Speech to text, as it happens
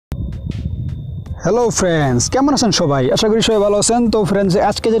Hello friends, কেমন আছেন সবাই? আশা করি সবাই ভালো আছেন। তো ফ্রেন্ডস,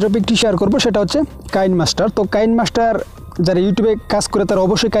 আজকে যে টপিকটি শেয়ার করবো সেটা হচ্ছে কাইনমাস্টার। তো কাইনমাস্টার যারা ইউটিউবে কাজ করে তারা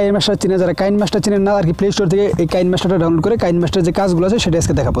অবশ্যই কাইনমাস্টার চিনে, যারা কাইনমাস্টার চিনেন না আর কি প্লে স্টোর থেকে এই কাইনমাস্টারটা ডাউনলোড করে কাইনমাস্টার যে কাজগুলো আছে সেটা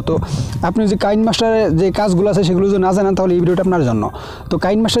আজকে দেখাবো। তো আপনি যে কাইনমাস্টারের যে কাজগুলো আছে সেগুলো যদি না জানেন তাহলে এই ভিডিওটা আপনার জন্য। তো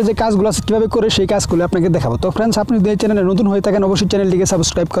কাইনমাস্টার যে কাজগুলো আছে কীভাবে করে সেই কাজগুলো আপনাকে দেখাবো। তো ফ্রেন্ডস, আপনি যদি এই চ্যানেলে নতুন হয়ে থাকেন অবশ্যই চ্যানেলটিকে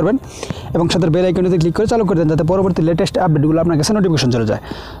সাবস্ক্রাইব করবেন এবং সাথে বেল আইকনটিতে ক্লিক করে চালু করে দেন যাতে পরবর্তী লেটেস্ট আপডেটগুলো আপনার কাছে নোটিফিকেশন চলে যায়।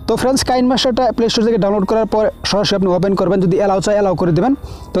 তো ফ্রেন্ডস, কাইনমাস্টারটা প্লে স্টোর থেকে ডাউনলোড করার পর সরাসরি আপনি ওপেন করবেন, যদি অ্যালাউ চাই অ্যালাউ করে দেবেন।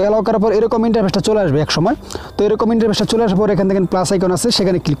 তো অ্যালাউ করার পর এরকম ইন্টারফেসটা চলে আসবে এক সময়। তো এরকম ইন্টারফেসটা চলে আসার পর এখান থেকে প্লাস আইকন আছে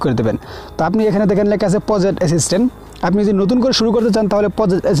সেখানে ক্লিক করে দেবেন। তো আপনি এখানে দেখেন লেখা আছে প্রজেক্ট অ্যাসিস্ট্যান্ট। আপনি যদি নতুন করে শুরু করতে চান তাহলে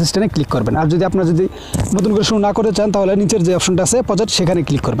প্রজেক্ট অ্যাসিস্ট্যান্টে ক্লিক করবেন, আর যদি আপনার যদি নতুন করে শুরু না করতে চান তাহলে নিচের যে অপশনটা আছে প্রজেক্ট সেখানে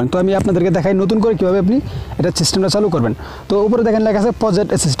ক্লিক করবেন। তো আমি আপনাদেরকে দেখাই নতুন করে কীভাবে আপনি এটা সিস্টেমটা চালু করবেন। তো উপরে দেখেন লেখা আছে প্রজেক্ট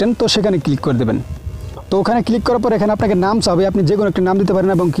অ্যাসিস্ট্যান্ট, তো সেখানে ক্লিক করে দেবেন। তো ওখানে ক্লিক করার পর এখানে আপনাকে নাম চাবে, আপনি যে কোনো একটা নাম দিতে পারেন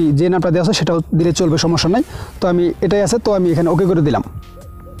এবং কি যে নামটা দেওয়া আছে সেটাও দিলে চলবে, সমস্যা নাই। তো আমি এটাই আছে, তো আমি এখানে ওকে করে দিলাম।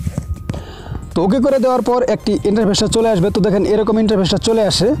 তো ওকে করে দেওয়ার পর একটি ইন্টারফেসটা চলে আসবে। তো দেখেন এরকম ইন্টারফেসটা চলে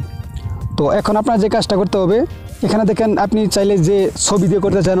আসে। তো এখন আপনার যে কাজটা করতে হবে, এখানে দেখেন আপনি চাইলে যে ছবি দিয়ে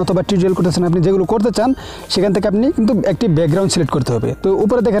করতে চান অথবা টিউটোরিয়াল করতে চান, আপনি যেগুলো করতে চান সেখান থেকে আপনি কিন্তু একটি ব্যাকগ্রাউন্ড সিলেক্ট করতে হবে। তো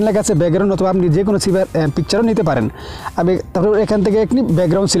উপরে দেখেন লেখা আছে ব্যাকগ্রাউন্ড, অথবা আপনি যে কোনো পিকচারও নিতে পারেন। তারপর এখান থেকে একটি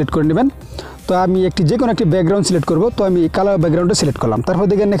ব্যাকগ্রাউন্ড সিলেক্ট করে নেবেন। তো আমি যে কোনো একটি ব্যাকগ্রাউন্ড সিলেক্ট করব। তো আমি কালো ব্যাকগ্রাউন্ডটা সিলেক্ট করলাম। তারপর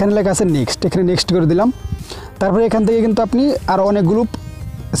দেখেন এখানে লেখা আছে নেক্সট, এখানে নেক্সট করে দিলাম। তারপরে এখান থেকে কিন্তু আপনি আরও অনেকগুলো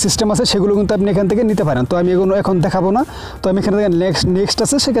সিস্টেম আছে সেগুলো কিন্তু আপনি এখান থেকে নিতে পারেন। তো আমি এগুলো এখন দেখাবো না। তো আমি এখানে দেখেন নেক্সট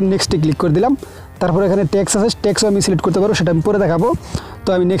আছে, সেখানে নেক্সটে ক্লিক করে দিলাম। তারপর এখানে টেক্সট আছে, টেক্সটও আমি সিলেক্ট করতে পারবো, সেটা আমি পরে দেখাবো। তো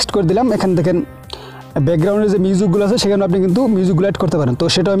আমি নেক্সট করে দিলাম। এখানে দেখেন ব্যাকগ্রাউন্ডে যে মিউজিকগুলো আছে সেখানে আপনি কিন্তু মিউজিকগুলো অ্যাড করতে পারেন। তো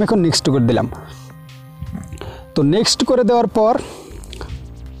সেটাও আমি এখন নেক্সট করে দিলাম। তো নেক্সট করে দেওয়ার পর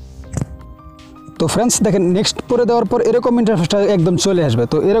তো ফ্রেন্ডস দেখেন নেক্সট করে দেওয়ার পর এরকম ইন্টারফেসটা একদম চলে আসবে।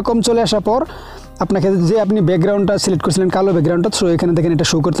 তো এরকম চলে আসার পর আপনাকে যে আপনি ব্যাকগ্রাউন্ডটা সিলেক্ট করেছিলেন কালো ব্যাকগ্রাউন্ডটা, সো এখানে দেখেন এটা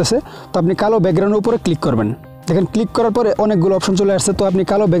শো করতেছে। তো আপনি কালো ব্যাকগ্রাউন্ডের উপরে ক্লিক করবেন। দেখেন ক্লিক করার পরে অনেকগুলো অপশন চলে আসছে। তো আপনি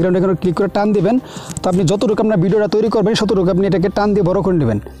কালো ব্যাকগ্রাউন্ডে এখানে ক্লিক করে টান দিবেন। তো আপনি যতটুকু আপনার ভিডিওটা তৈরি করবেন ততটুকু আপনি এটাকে টান দিয়ে বড় করে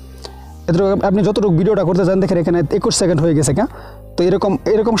নেবেন। এতটুকু আপনি যতটুকু ভিডিওটা করতে চান, দেখেন এখানে 21 সেকেন্ড হয়ে গেছে। তো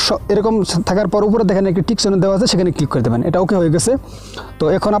এরকম থাকার পর উপরে দেখেন একটি টিক চিহ্ন দেওয়া আছে, সেখানে ক্লিক করে দেবেন। এটা ওকে হয়ে গেছে। তো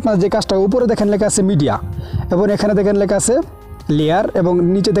এখন আপনার যে কাজটা, উপরে দেখেন লেখা আছে মিডিয়া এবং এখানে দেখেন লেখা আছে লেয়ার এবং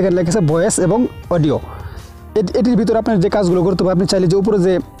নিচে দেখেন লেখা আছে ভয়েস এবং অডিও। এটির ভিতরে আপনার যে কাজগুলো করতে হবে, আপনি চাইলে যে উপরে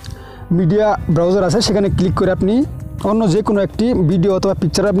যে মিডিয়া ব্রাউজার আছে সেখানে ক্লিক করে আপনি অন্য যে কোনো একটি ভিডিও অথবা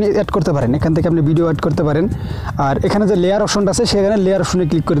পিকচার আপনি অ্যাড করতে পারেন। এখান থেকে আপনি ভিডিও অ্যাড করতে পারেন। আর এখানে যে লেয়ার অপশনটা আছে সেখানে লেয়ার অপশনে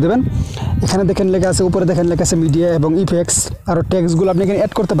ক্লিক করে দেবেন। এখানে দেখেন লেখা আছে, উপরে দেখেন লেখা আছে মিডিয়া এবং ইফেক্টস, আরও টেক্সটগুলো আপনি এখানে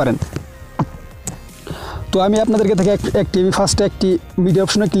অ্যাড করতে পারেন। তো আমি আপনাদেরকে থেকে আমি ফার্স্টে একটি মিডিয়া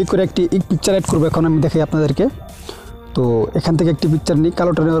অপশনে ক্লিক করে একটি পিকচার অ্যাড করবো। এখন আমি দেখাই আপনাদেরকে। তো এখান থেকে একটি পিকচার নিই,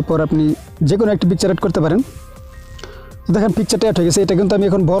 কালোটা নেওয়ার পর আপনি যে কোনো একটি পিকচার অ্যাড করতে পারেন। দেখেন পিকচারটা অ্যাড হয়ে গেছে। এটা কিন্তু আমি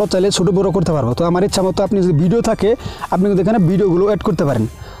এখন বড় চাইলে ছোটো বড়ো করতে পারবো। তো আমার ইচ্ছা মতো আপনি যদি ভিডিও থাকে আপনি কিন্তু এখানে ভিডিওগুলো অ্যাড করতে পারেন।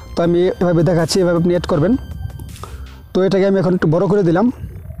 তো আমি এভাবে দেখাচ্ছি, এভাবে আপনি অ্যাড করবেন। তো এটাকে আমি এখন একটু বড় করে দিলাম।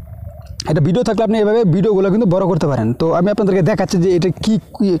 এটা ভিডিও থাকলে আপনি এভাবে ভিডিওগুলো কিন্তু বড় করতে পারেন। তো আমি আপনাদেরকে দেখাচ্ছি যে এটা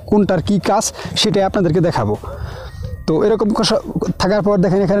কোনটার কী কাজ সেটাই আপনাদেরকে দেখাবো। তো এরকম থাকার পর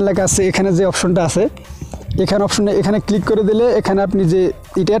দেখেন এখানে লেখা আছে, এখানে যে অপশনটা আছে এখানে ক্লিক করে দিলে এখানে আপনি যে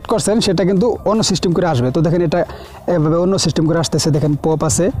এটা অ্যাড করছেন সেটা কিন্তু অন্য সিস্টেম করে আসবে। তো দেখেন এটা এভাবে অন্য সিস্টেম করে আসতেছে। দেখেন পপ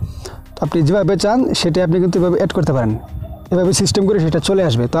আছে, আপনি যেভাবে চান সেটাই আপনি কিন্তু এভাবে অ্যাড করতে পারেন। এভাবে সিস্টেম করে সেটা চলে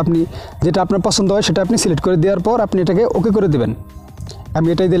আসবে। তো আপনি যেটা আপনার পছন্দ হয় সেটা আপনি সিলেক্ট করে দেওয়ার পর আপনি এটাকে ওকে করে দেবেন। আমি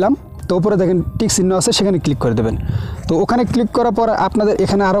এটাই দিলাম। তো উপরে দেখেন টিক চিহ্ন আছে, সেখানে ক্লিক করে দেবেন। তো ওখানে ক্লিক করার পর আপনাদের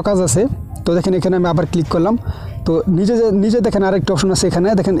এখানে আরও কাজ আছে। তো দেখেন এখানে আমি আবার ক্লিক করলাম। তো নিজে দেখেন আরেকটা অপশন আছে, এখানে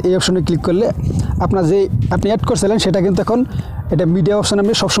দেখেন এই অপশনে ক্লিক করলে আপনার যে আপনি অ্যাড করছিলেন সেটা কিন্তু এখন এটা মিডিয়া অপশন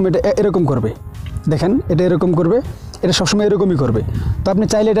আপনি সবসময় এটা এরকম করবে। দেখেন এটা এরকম করবে, এটা সবসময় এরকমই করবে। তো আপনি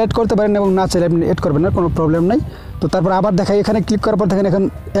চাইলে এটা অ্যাড করতে পারেন এবং না চাইলে আপনি অ্যাড করবেন না, কোনো প্রবলেম নাই। তো তারপর আবার দেখাই, এখানে ক্লিক করার পর দেখেন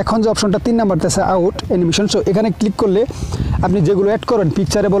এখন যে অপশনটা 3 নাম্বার আছে আউট অ্যানিমেশন। সো এখানে ক্লিক করলে আপনি যেগুলো অ্যাড করেন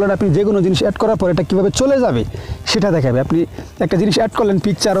পিকচারে বলেন, আপনি যে কোনো জিনিস অ্যাড করার পর এটা কীভাবে চলে যাবে সেটা দেখাবে। আপনি একটা জিনিস অ্যাড করলেন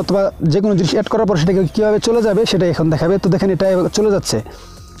পিকচার অথবা যে কোনো জিনিস অ্যাড করার পর সেটাকে কীভাবে চলে যাবে সেটা এখন দেখাবে। তো দেখেন এটা চলে যাচ্ছে।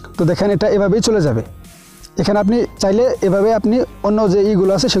 তো দেখেন এটা এভাবেই চলে যাবে। এখানে আপনি চাইলে এভাবে আপনি অন্য যে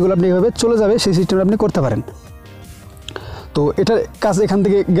ইগুলো আছে সেগুলো আপনি এভাবে চলে যাবে সেই সিস্টেমটা আপনি করতে পারেন। তো এটার কাজ এখান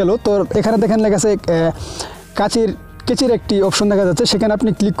থেকে গেল। তো এখানে দেখেন লেখা আছে কেচির একটি অপশন দেখা যাচ্ছে, সেখানে আপনি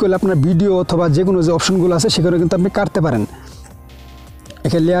ক্লিক করলে আপনার ভিডিও অথবা যে কোনো যে অপশনগুলো আছে সেখানে কিন্তু আপনি কাটতে পারেন।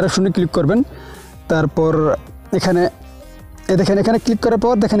 এখানে লেয়ার অপশনে ক্লিক করবেন। তারপর এখানে দেখেন এখানে ক্লিক করার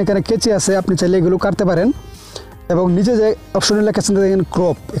পর দেখেন এখানে কেচি আছে, আপনি চাইলে এগুলো কাটতে পারেন এবং নিচে যে অপশনে লেখা আছে দেখেন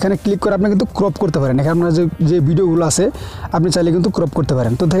ক্রপ, এখানে ক্লিক করে আপনি কিন্তু ক্রপ করতে পারেন। এখানে আপনার যে ভিডিওগুলো আছে আপনি চাইলে কিন্তু ক্রপ করতে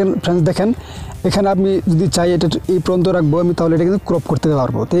পারেন। তো দেখেন ফ্রেন্ডস, দেখেন এখানে আপনি যদি চাই এটা এই পর্যন্ত রাখবো আমি, তাহলে এটা কিন্তু ক্রপ করতে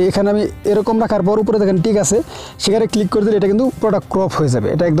পারবো। তো এখানে আমি এরকম রাখার পর উপরে দেখেন ঠিক আছে, সেখানে ক্লিক করে দিলে এটা কিন্তু পুরোটা ক্রপ হয়ে যাবে,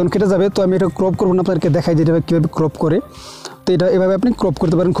 এটা একদম কেটে যাবে। তো আমি এটা ক্রপ করবো না, আপনাদেরকে দেখাই যে এটা কীভাবে ক্রপ করে। তো এটা এভাবে আপনি ক্রপ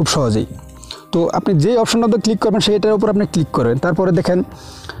করতে পারেন খুব সহজেই। তো আপনি যে অপশনটাতে ক্লিক করবেন সেইটার উপর আপনি ক্লিক করবেন। তারপরে দেখেন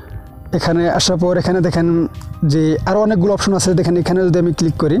এখানে আসার পর এখানে দেখেন যে আরও অনেকগুলো অপশন আছে। দেখেন এখানে যদি আমি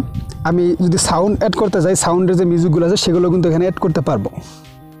ক্লিক করি, আমি যদি সাউন্ড অ্যাড করতে চাই, সাউন্ডের যে মিউজিকগুলো আছে সেগুলো কিন্তু এখানে অ্যাড করতে পারবো।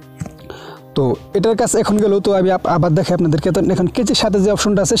 তো এটার কাছে এখন গেলেও তো আমি আবার দেখে আপনাদেরকে। তো এখন কেচির সাথে যে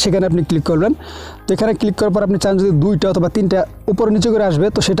অপশনটা আছে সেখানে আপনি ক্লিক করবেন। তো এখানে ক্লিক করার পর আপনি চান যদি 2টা অথবা 3টা উপরে নিচে করে আসবে,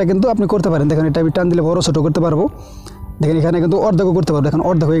 তো সেটা কিন্তু আপনি করতে পারেন। দেখেন এটা আমি টান দিলে বড় ছোটো করতে পারবো। দেখেন এখানে কিন্তু অর্ধেকও করতে পারবো, এখন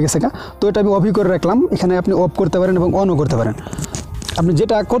অর্ধেক হয়ে গেছে। তো এটা আমি অফই করে রাখলাম। এখানে আপনি অফ করতে পারেন এবং অনও করতে পারেন। আপনি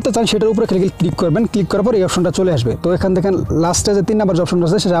যেটা করতে চান সেটার উপরে ক্লিক করবেন, ক্লিক করার পর এই অপশনটা চলে আসবে। তো এখান দেখেন লাস্টে যে 3 নাম্বার যে অপশনটা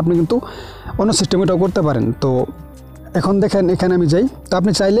আছে সেটা আপনি কিন্তু অন্য সিস্টেমেটাও করতে পারেন। তো এখন দেখেন এখানে আমি যাই, তো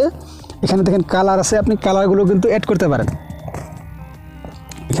আপনি চাইলে এখানে দেখেন কালার আছে, আপনি কালারগুলো কিন্তু অ্যাড করতে পারেন।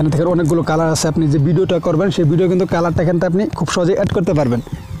 এখানে দেখেন অনেকগুলো কালার আছে, আপনি যে ভিডিওটা করবেন সেই ভিডিও কিন্তু কালারটা এখানে আপনি খুব সহজে অ্যাড করতে পারবেন।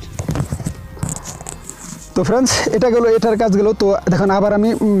 তো ফ্রেন্ডস, এটা গেলো এটার কাজগুলো। তো দেখুন আবার আমি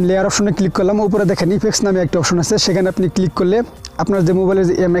লেয়ার অপশনে ক্লিক করলাম। উপরে দেখেন ইফেক্টস নামে একটা অপশন আছে, সেখানে আপনি ক্লিক করলে আপনার যে মোবাইলে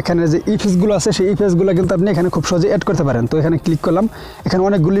যে এখানে যে ইফেক্টসগুলো আছে সেই ইফেক্টসগুলো কিন্তু আপনি এখানে খুব সহজে অ্যাড করতে পারেন। তো এখানে ক্লিক করলাম, এখানে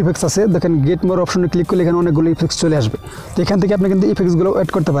অনেকগুলো ইফেক্টস আছে। দেখেন গেট মোর অপশনে ক্লিক করলে এখানে অনেকগুলো ইফেক্টস চলে আসবে। তো এখান থেকে আপনি কিন্তু ইফেক্টসগুলো অ্যাড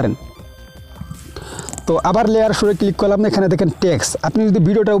করতে পারেন। তো আবার লেয়ার শুরু ক্লিক করলাম, এখানে দেখেন টেক্সট। আপনি যদি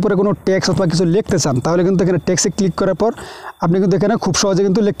ভিডিওটার উপরে কোনো টেক্সট অথবা কিছু লিখতে চান তাহলে কিন্তু এখানে টেক্সটে ক্লিক করার পর আপনি কিন্তু এখানে খুব সহজে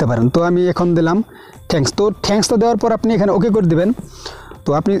কিন্তু লিখতে পারেন। তো আমি এখন দিলাম থ্যাঙ্কস। তো থ্যাঙ্কসটা দেওয়ার পর আপনি এখানে ওকে করে দেবেন। তো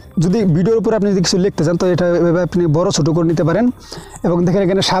আপনি যদি ভিডিওর উপরে আপনি যদি কিছু লিখতে চান তো এটা এভাবে আপনি বড় ছোটো করে নিতে পারেন। এবং দেখেন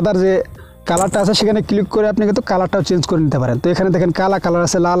এখানে সাদার যে কালারটা আছে সেখানে ক্লিক করে আপনি কিন্তু কালারটাও চেঞ্জ করে নিতে পারেন। তো এখানে দেখেন কালা কালার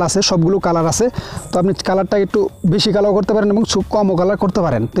আছে, লাল আছে, সবগুলো কালার আছে। তো আপনি কালারটা একটু বেশি কালার করতে পারেন এবং কমও কালার করতে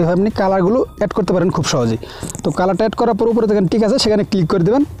পারেন। তো এভাবে আপনি কালারগুলো অ্যাড করতে পারেন খুব সহজেই। তো কালারটা অ্যাড করার পর উপরে দেখেন ঠিক আছে, সেখানে ক্লিক করে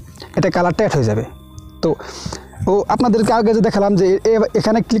দেবেন, এটা কালারটা অ্যাড হয়ে যাবে। তো আপনাদেরকে আগে যে দেখালাম যে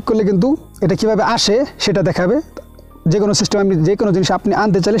এখানে ক্লিক করলে কিন্তু এটা কীভাবে আসে সেটা দেখাবে। যে কোনো সিস্টেম আপনি যে কোনো জিনিস আপনি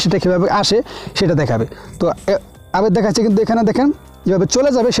আনতে চাইলে সেটা কীভাবে আসে সেটা দেখাবে। তো আবার দেখাচ্ছে কিন্তু এখানে দেখেন যেভাবে চলে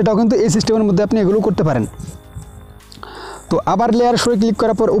যাবে সেটাও কিন্তু এই সিস্টেমের মধ্যে আপনি এগুলো করতে পারেন। তো আবার লেয়ার শুরু ক্লিক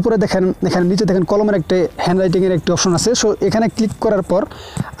করার পর উপরে দেখেন এখানে নিচে দেখেন কলমের একটা হ্যান্ডরাইটিংয়ের একটি অপশন আছে। সো এখানে ক্লিক করার পর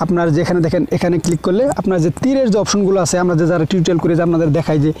আপনার যেখানে দেখেন এখানে ক্লিক করলে আপনার যে তীরের যে অপশনগুলো আছে, আমরা যে যারা টিউটোরিয়াল করে যে আপনাদের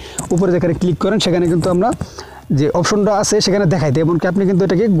দেখাই যে উপরে যেখানে ক্লিক করেন সেখানে কিন্তু আমরা যে অপশনটা আছে সেখানে দেখাই দিই, এমনকি আপনি কিন্তু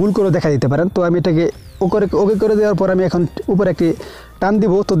এটাকে গুল করে দেখা দিতে পারেন। তো আমি এটাকে ওকে করে দেওয়ার পর আমি এখন উপরে একটি টান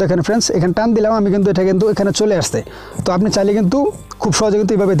দিব। তো দেখেন ফ্রেন্ডস, এখানে টান দিলাম আমি কিন্তু এটা কিন্তু এখানে চলে আসছে। তো আপনি চাইলে কিন্তু খুব সহজে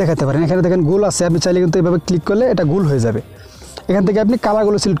কিন্তু এইভাবে দেখাতে পারেন। এখানে দেখেন গোল আছে, আপনি চাইলে কিন্তু এইভাবে ক্লিক করলে এটা গোল হয়ে যাবে। এখান থেকে আপনি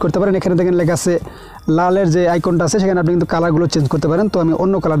কালারগুলো সিলেক্ট করতে পারেন। এখানে দেখেন লেখা আছে লালের যে আইকনটা আছে সেখানে আপনি কিন্তু কালারগুলো চেঞ্জ করতে পারেন। তো আমি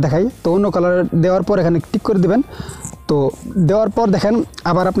অন্য কালার দেখাই। তো অন্য কালার দেওয়ার পর এখানে টিক করে দেবেন। তো দেওয়ার পর দেখেন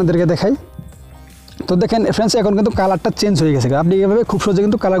আবার আপনাদেরকে দেখাই। তো দেখেন ফ্রেন্ডস, এখন কিন্তু কালারটা চেঞ্জ হয়ে গেছে। আপনি এভাবে খুব সহজে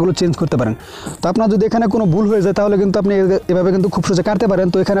কিন্তু কালারগুলো চেঞ্জ করতে পারেন। তো আপনার যদি এখানে কোনো ভুল হয়ে যায় তাহলে কিন্তু আপনি এভাবে কিন্তু খুব সহজে কাটতে পারেন।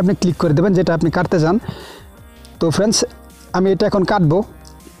 তো এখানে আপনি ক্লিক করে দেবেন যেটা আপনি কাটতে চান। তো ফ্রেন্ডস, আমি এটা এখন কাটবো,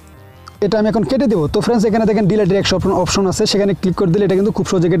 এটা আমি এখন কেটে দেবো। তো ফ্রেন্ডস, এখানে দেখেন ডিলেটের একটা অপশন আছে, সেখানে ক্লিক করে দিলে এটা কিন্তু খুব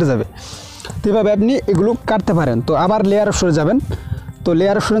সহজে কেটে যাবে। তো এইভাবে আপনি এগুলো কাটতে পারেন। তো আবার লেয়ার অপশনে যাবেন। তো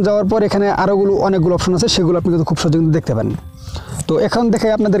লেয়ার অপশনে যাওয়ার পর এখানে অনেকগুলো অপশন আছে, সেগুলো আপনি কিন্তু খুব সহজে কিন্তু দেখতে পারেন। তো এখন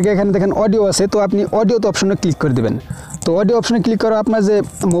দেখাই আপনাদেরকে, এখানে দেখেন অডিও আছে। তো আপনি অডিওতে অপশনে ক্লিক করে দেবেন। তো অডিও অপশনে ক্লিক করা আপনার যে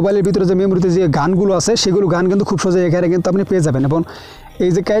মোবাইলের ভিতরে যে মেমোরিতে যে গানগুলো আছে সেগুলো গান কিন্তু খুব সহজে এখানে কিন্তু আপনি পেয়ে যাবেন। এবং এই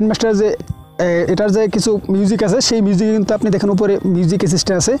যে কাইনমাস্টার যে এটার যে কিছু মিউজিক আছে সেই মিউজিক কিন্তু আপনি দেখেন উপরে মিউজিক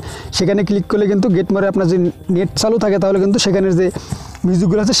অ্যাসিস্ট্যান্ট আছে, সেখানে ক্লিক করলে কিন্তু গেট মোরে আপনার যে নেট চালু থাকে তাহলে কিন্তু সেখানের যে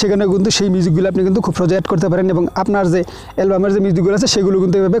মিউজিকগুলো আছে সেখানে কিন্তু সেই মিউজিকগুলো আপনি কিন্তু খুব সহজে অ্যাড করতে পারেন। এবং আপনার যে অ্যালবামের যে মিউজিকগুলো আছে সেগুলো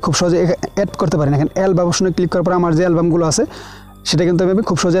কিন্তু এভাবে খুব সহজে অ্যাড করতে পারেন। এখানে অ্যালবাম অপশনে ক্লিক করার পর আমার যে অ্যালবামগুলো আছে সেটা কিন্তু আমি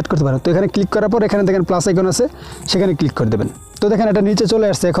খুব সহজে অ্যাড করতে পারেন। তো এখানে ক্লিক করার পর এখানে দেখেন প্লাস আইকন আছে, সেখানে ক্লিক করে দেবেন। তো দেখেন এটা নিচে চলে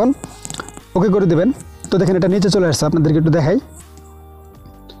আসছে, এখন ওকে করে দেবেন। তো দেখেন এটা নিচে চলে আসছে, আপনাদেরকে একটু দেখাই।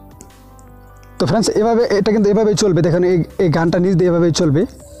 তো ফ্রেন্ডস, এভাবে এটা কিন্তু এভাবেই চলবে। দেখেন এই গানটা নিচ দিয়ে এভাবেই চলবে।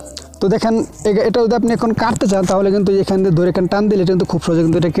 তো দেখেন এটা যদি আপনি এখন কাটতে চান তাহলে কিন্তু এখান দিয়ে ধরে এখানে টান দিলে এটা কিন্তু খুব সহজে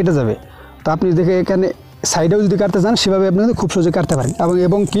কিন্তু এটা কেটে যাবে। তো আপনি দেখে এখানে সাইডেও যদি কাটতে চান সেভাবে আপনি কিন্তু খুব সহজে কাটতে পারেন।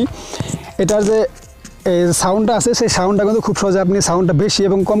 এবং কি এটার যে সাউন্ডটা আছে সেই সাউন্ডটা কিন্তু খুব সহজে আপনি সাউন্ডটা বেশি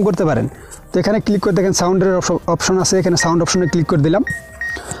এবং কম করতে পারেন। তো এখানে ক্লিক করে দেখেন সাউন্ডের অপশন আছে, এখানে সাউন্ড অপশনে ক্লিক করে দিলাম।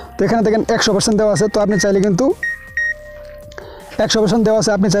 তো এখানে দেখেন 100% দেওয়া আছে। তো আপনি চাইলে কিন্তু 100% দেওয়া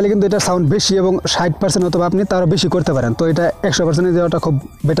আছে, আপনি চাইলে কিন্তু এটা সাউন্ড বেশি এবং 60% অথবা আপনি তারও বেশি করতে পারেন। তো এটা 100% দেওয়াটা খুব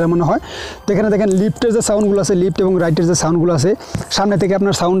বেটার মনে হয়। তো এখানে দেখেন লিফটের যে সাউন্ডগুলো আছে, লিফট এবং রাইটের যে সাউন্ডগুলো আছে, সামনে থেকে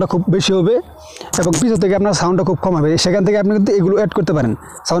আপনার সাউন্ডটা খুব বেশি হবে এবং পিছন থেকে আপনার সাউন্ডটা খুব কম হবে। সেখান থেকে আপনি কিন্তু এগুলো অ্যাড করতে পারেন,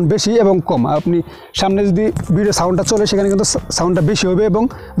 সাউন্ড বেশি এবং কম। আপনি সামনে যদি ভিডিও সাউন্ডটা চলে সেখানে কিন্তু সাউন্ডটা বেশি হবে এবং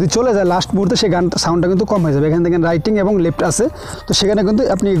যদি চলে যায় লাস্ট মুহূর্তে সেই গানটা সাউন্ডটা কিন্তু কম হয়ে যাবে। এখানে দেখেন রাইটিং এবং লেফট আছে, তো সেখানে কিন্তু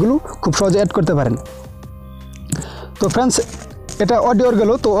আপনি এগুলো খুব সহজে অ্যাড করতে পারেন। তো ফ্রেন্ডস, এটা অডিওর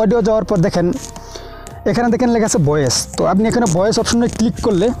গেল। তো অডিও যাওয়ার পর দেখেন এখানে দেখেন লেখা আছে ভয়েস। তো আপনি এখানে ভয়েস অপশনে ক্লিক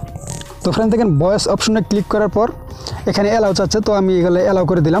করলে, তো ফ্রেন্ডস দেখেন ভয়েস অপশনে ক্লিক করার পর এখানে অ্যালাউ চাচ্ছে, তো আমি এগুলো অ্যালাউ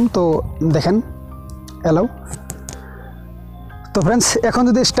করে দিলাম। তো দেখেন অ্যালাউ। তো ফ্রেন্ডস, এখন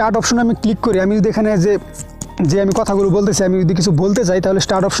যদি স্টার্ট অপশনে আমি ক্লিক করি, আমি যদি এখানে যে আমি কথাগুলো বলতেছি, আমি যদি কিছু বলতে চাই তাহলে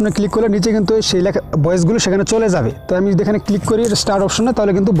স্টার্ট অপশনে ক্লিক করলে নিচে কিন্তু সেই লেখা ভয়েসগুলো সেখানে চলে যাবে। তো আমি যদি এখানে ক্লিক করি স্টার্ট অপশনে,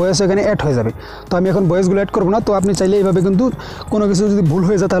 তাহলে কিন্তু ভয়েস এখানে অ্যাড হয়ে যাবে। তো আমি এখন ভয়েসগুলো অ্যাড করবো না। তো আপনি চাইলে এইভাবে কিন্তু কোনো কিছু যদি ভুল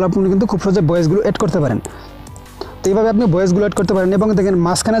হয়ে যায় তাহলে আপনি কিন্তু খুব সহজে ভয়েসগুলো অ্যাড করতে পারেন। তো এইভাবে আপনি ভয়েসগুলো অ্যাড করতে পারেন। এবং দেখেন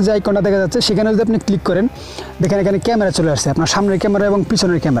মাঝখানে যে আইকনটা দেখা যাচ্ছে সেখানে যদি আপনি ক্লিক করেন, দেখেন এখানে ক্যামেরা চলে আসছে, আপনার সামনের ক্যামেরা এবং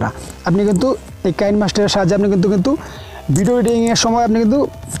পিছনের ক্যামেরা। আপনি কিন্তু এই কাইনমাস্টারের সাহায্যে আপনি কিন্তু ভিডিও এডিটিংয়ের সময় আপনি কিন্তু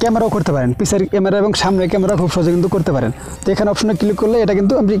ক্যামেরাও করতে পারেন, পিছের ক্যামেরা এবং সামনের ক্যামেরা খুব সহজে কিন্তু করতে পারেন। তো এখানে অপশনে ক্লিক করলে এটা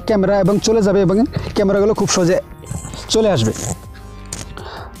কিন্তু আপনি ক্যামেরা এবং চলে যাবে এবং ক্যামেরাগুলো খুব সহজে চলে আসবে।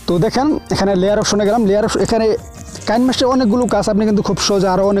 তো দেখেন এখানে লেয়ার অপশনে গেলাম। এখানে কাইনমাস্টার অনেকগুলো কাজ, আপনি কিন্তু খুব সহজে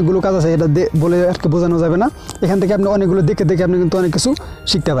আরও অনেকগুলো কাজ আছে, এটা বলে আর কি বোঝানো যাবে না। এখান থেকে আপনি অনেকগুলো দেখে আপনি কিন্তু অনেক কিছু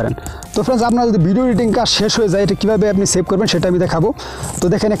শিখতে পারেন। তো ফ্রেন্ডস, আপনার যদি ভিডিও এডিটিং কাজ শেষ হয়ে যায়, এটা কীভাবে আপনি সেভ করবেন সেটা আমি দেখাবো। তো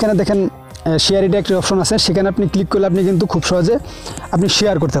দেখেন এখানে দেখেন শেয়ার এটা একটি অপশন আছে, সেখানে আপনি ক্লিক করলে আপনি কিন্তু খুব সহজে আপনি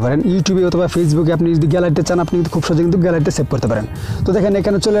শেয়ার করতে পারেন ইউটিউবে অথবা ফেসবুকে। আপনি যদি গ্যালারিতে চান আপনি কিন্তু খুব সহজে কিন্তু গ্যালারিতে সেভ করতে পারেন। তো দেখেন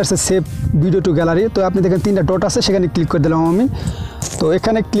এখানে চলে আসছে সেভ ভিডিও টু গ্যালারি। তো আপনি দেখেন 3টা ডট আছে, সেখানে ক্লিক করে দিলাম আমি। তো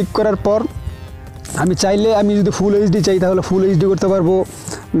এখানে ক্লিক করার পর আমি চাইলে আমি যদি ফুল এইচডি চাই তাহলে ফুল এইচডি করতে পারবো,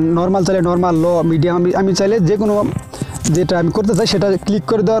 নর্মাল চাইলে নর্মাল, লো, মিডিয়াম, আমি চাইলে যে কোনো যেটা আমি করতে চাই সেটা ক্লিক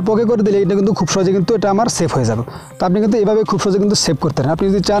করে দেওয়ার পরে করে দিলে এটা কিন্তু খুব সহজে কিন্তু এটা আমার সেভ হয়ে যাবে। তো আপনি কিন্তু এভাবে খুব সহজে কিন্তু সেভ করতে পারেন। আপনি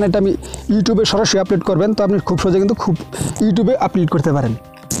যদি চান এটা আমি ইউটিউবে সরাসরি আপলোড করবেন, তো আপনি খুব সহজে কিন্তু ইউটিউবে আপলোড করতে পারেন।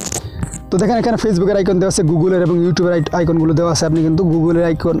 তো দেখেন এখানে ফেসবুকের আইকন দেওয়া আছে, গুগলের এবং ইউটিউবের আইকনগুলো দেওয়া আছে। আপনি কিন্তু গুগলের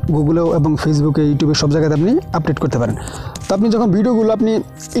আইকন গুগলেও এবং ফেসবুকে, ইউটিউবে সব জায়গাতে আপনি আপলোড করতে পারেন। তো আপনি যখন ভিডিওগুলো আপনি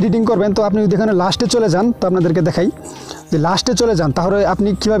এডিটিং করবেন, তো আপনি যদি এখানে লাস্টে চলে যান, তো আপনাদেরকে দেখাই যে লাস্টে চলে যান তাহলে আপনি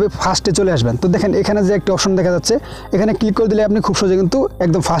কীভাবে ফার্স্টে চলে আসবেন। তো দেখেন এখানে যে একটা অপশন দেখা যাচ্ছে, এখানে ক্লিক করে দিলে আপনি খুব সহজে কিন্তু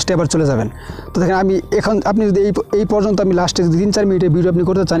একদম ফার্স্টে আবার চলে যাবেন। তো দেখেন আমি এখন আপনি যদি এই পর্যন্ত আমি লাস্টে যদি 3-4 মিনিটের ভিডিও আপনি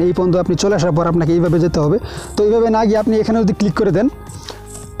করতে চান, এই পর্যন্ত আপনি চলে আসার পর আপনাকে এইভাবে যেতে হবে। তো এইভাবে না গিয়ে আপনি এখানে যদি ক্লিক করে দেন,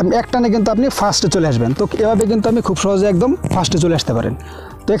 একটানে কিন্তু আপনি ফার্স্টে চলে আসবেন। তো এভাবে কিন্তু আপনি খুব সহজে একদম ফার্স্টে চলে আসতে পারেন।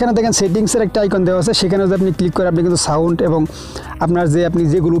 তো এখানে দেখেন সেটিংসের একটা আইকন দেওয়া আছে, সেখানে যদি আপনি ক্লিক করে আপনি কিন্তু সাউন্ড এবং আপনার আপনি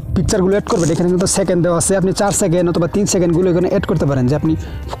যেগুলো পিকচারগুলো অ্যাড করবেন, এখানে কিন্তু সেকেন্ড দেওয়া আছে। আপনি 4 সেকেন্ড অথবা 3 সেকেন্ডগুলো এখানে অ্যাড করতে পারেন, যে আপনি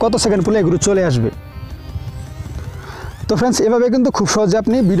কত সেকেন্ড পরে এগুলো চলে আসবে। তো ফ্রেন্ডস, এভাবে কিন্তু খুব সহজে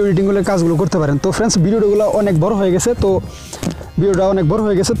আপনি ভিডিও এডিটিংগুলোর কাজগুলো করতে পারেন। তো ফ্রেন্ডস, ভিডিওগুলো অনেক বড় হয়ে গেছে,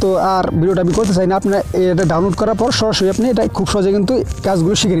 তো আর ভিডিওটা আমি করতে চাই না। আপনার এটা ডাউনলোড করার পর সরাসরি আপনি এটা খুব সহজে কিন্তু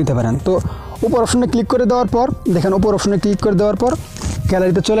কাজগুলো শিখে নিতে পারেন। তো উপর অপশনে ক্লিক করে দেওয়ার পর দেখেন, উপর অপশনে ক্লিক করে দেওয়ার পর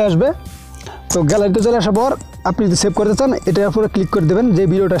গ্যালারিতে চলে আসবে। তো গ্যালারিতে চলে আসার পর আপনি যদি সেভ করতে চান, এটার উপরে ক্লিক করে দেবেন যে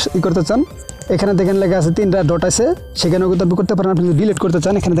ভিডিওটা করতে চান। এখানে দেখেন লেখা আছে 3টা ডট আছে, সেখানেও কিন্তু আপনি করতে পারেন। আপনি যদি ডিলিট করতে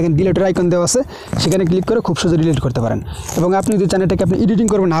চান, এখানে দেখেন ডিলিটের আইকন দেওয়া আছে, সেখানে ক্লিক করে খুব সহজে ডিলিট করতে পারেন। এবং আপনি যদি চান এটাকে আপনি এডিটিং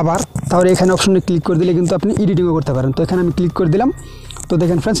করবেন আবার, তাহলে এখানে অপশনে ক্লিক করে দিলে কিন্তু আপনি এডিটিংও করতে পারেন। তো এখানে আমি ক্লিক করে দিলাম। তো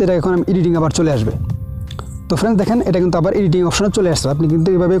দেখেন ফ্রেন্ডস, এটা এখন আমি এডিটিং আবার চলে আসবে। তো ফ্রেন্ডস দেখেন এটা কিন্তু আবার এডিটিং অপশনে চলে আসছে। আপনি কিন্তু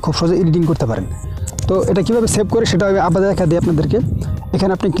এইভাবে খুব সহজে এডিটিং করতে পারেন। তো এটা কীভাবে সেভ করে সেটা আমি আবার দেখা দিই আপনাদেরকে।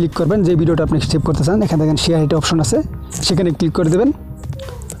 এখানে আপনি ক্লিক করবেন যে ভিডিওটা আপনি সেভ করতে চান, এখানে দেখেন শেয়ার এটা অপশন আছে, সেখানে ক্লিক করে দেবেন।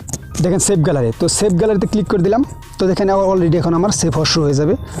 দেখেন সেভ গ্যালারি, তো সেভ গ্যালারিতে ক্লিক করে দিলাম। তো দেখেন অলরেডি এখন আমার সেভ হওয়া শুরু হয়ে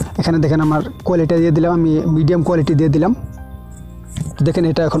যাবে। এখানে দেখেন আমার কোয়ালিটি দিয়ে দিলাম, আমি মিডিয়াম কোয়ালিটি দিয়ে দিলাম। দেখেন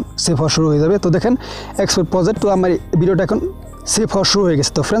এটা এখন সেভ হওয়া শুরু হয়ে যাবে। তো দেখেন এক্সপোর্ট প্রজেক্ট, তো আমার ভিডিওটা এখন সেভ হওয়া শুরু হয়ে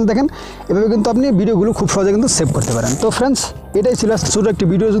গেছে। তো ফ্রেন্ডস দেখেন এভাবে কিন্তু আপনি ভিডিওগুলো খুব সহজে কিন্তু সেভ করতে পারেন। তো ফ্রেন্ডস, এটাই ছিল ছোটো একটি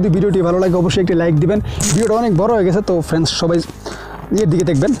ভিডিও। যদি ভিডিওটি ভালো লাগে অবশ্যই একটি লাইক দিবেন। ভিডিওটা অনেক বড় হয়ে গেছে, তো ফ্রেন্ডস সবাই এর দিকে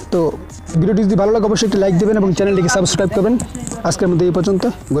দেখবেন। তো ভিডিওটি যদি ভালো লাগে অবশ্যই একটি লাইক দিবেন এবং চ্যানেলটিকে সাবস্ক্রাইব করবেন। আজকের মধ্যে এই পর্যন্ত,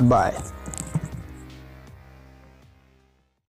 গুড বাই।